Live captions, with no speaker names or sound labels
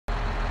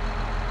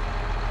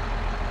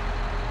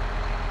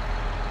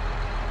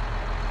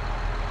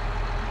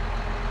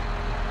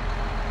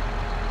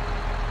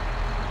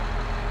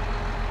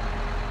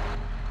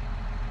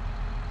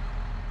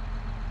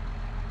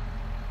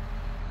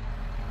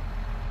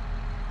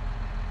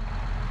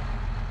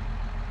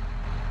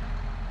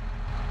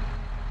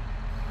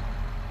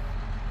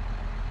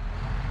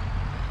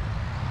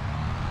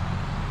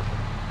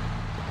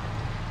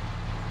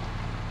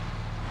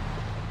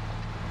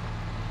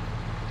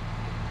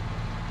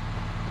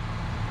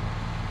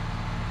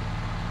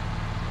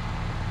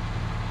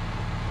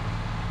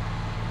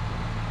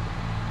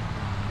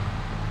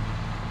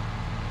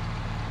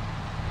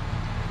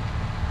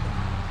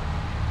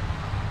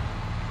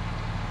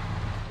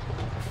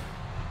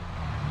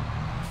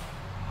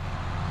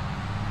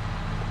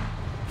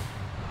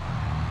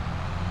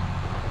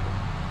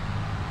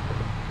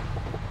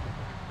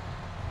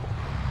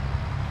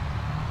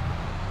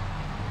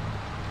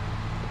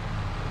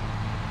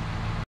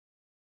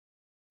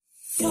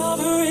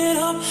Cover it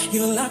up,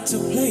 you like to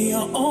play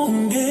your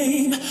own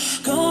game.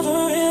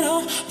 Cover it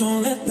up,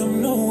 don't let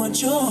them know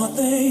what you're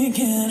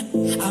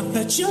thinking. I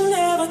bet you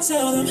never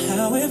tell them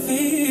how it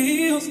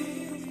feels.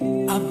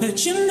 I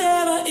bet you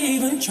never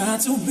even try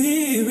to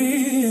be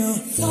real.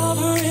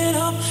 Cover it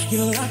up,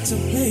 you like to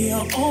play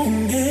your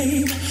own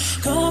game.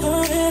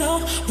 Cover it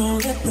up,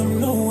 don't let them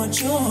know what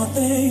you're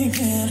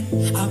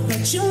thinking. I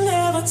bet you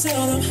never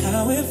tell them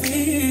how it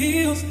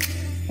feels.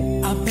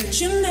 I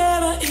bet you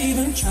never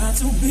even try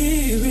to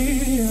be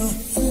real.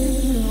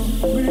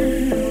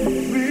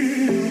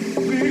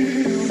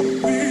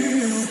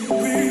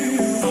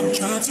 I'm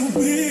trying to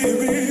be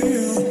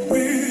real.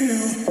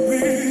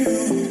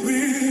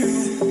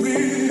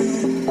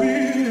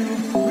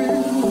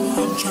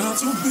 I'm trying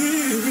to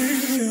be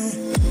real.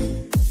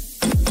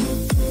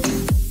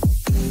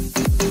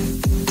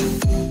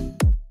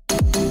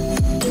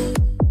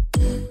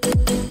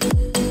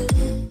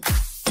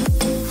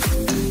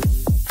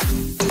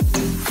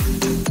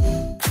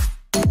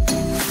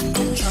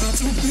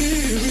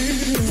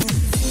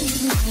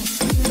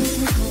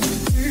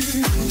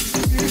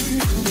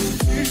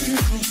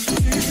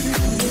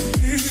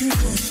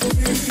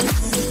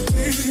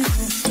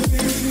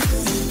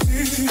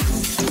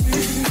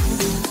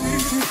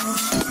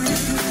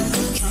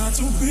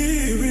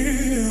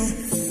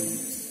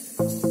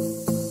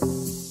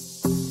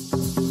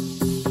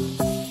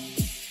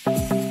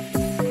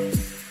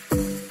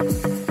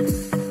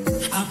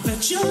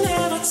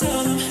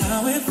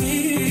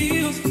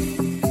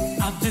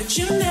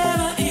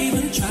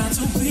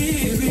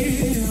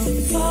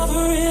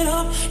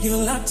 You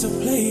like to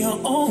play your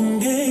own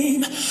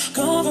game.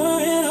 Cover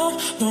it up,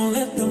 don't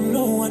let them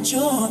know what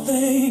you're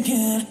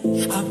thinking.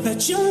 I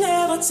bet you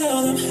never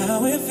tell them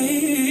how it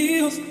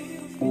feels.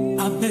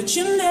 I bet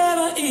you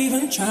never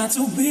even try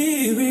to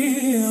be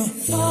real.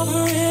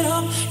 Cover it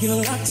up, you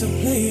like to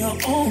play your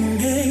own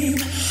game.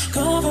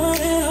 Cover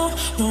it up,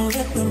 don't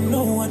let them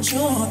know what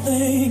you're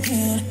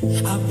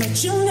thinking. I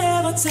bet you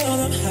never tell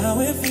them how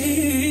it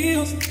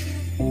feels.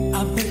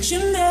 I bet you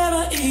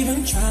never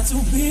even try to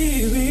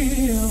be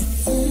real.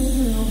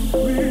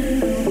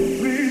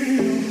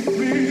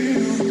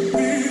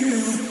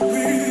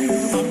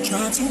 I'm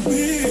trying to be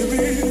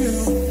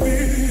real.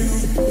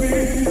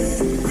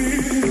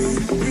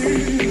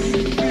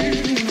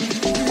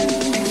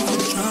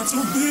 I'm trying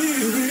to be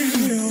real.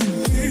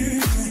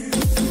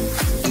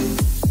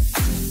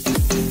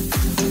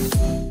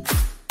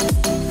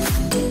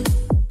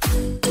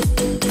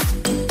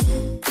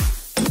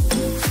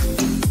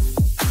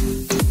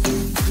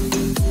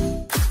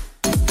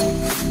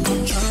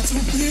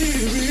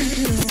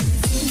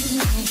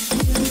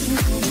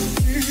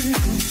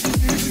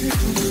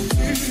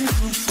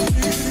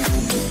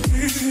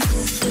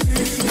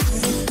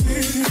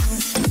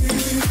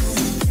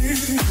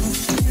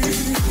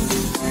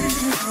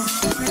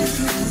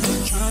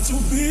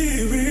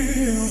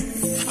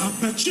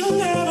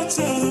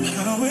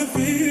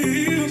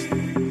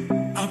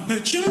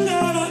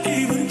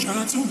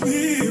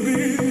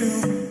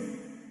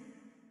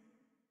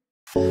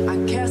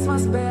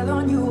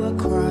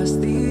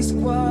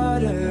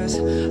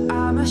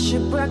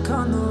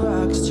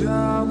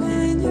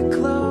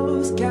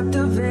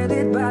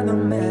 Captivated by the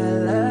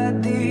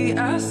melody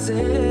I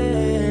sing.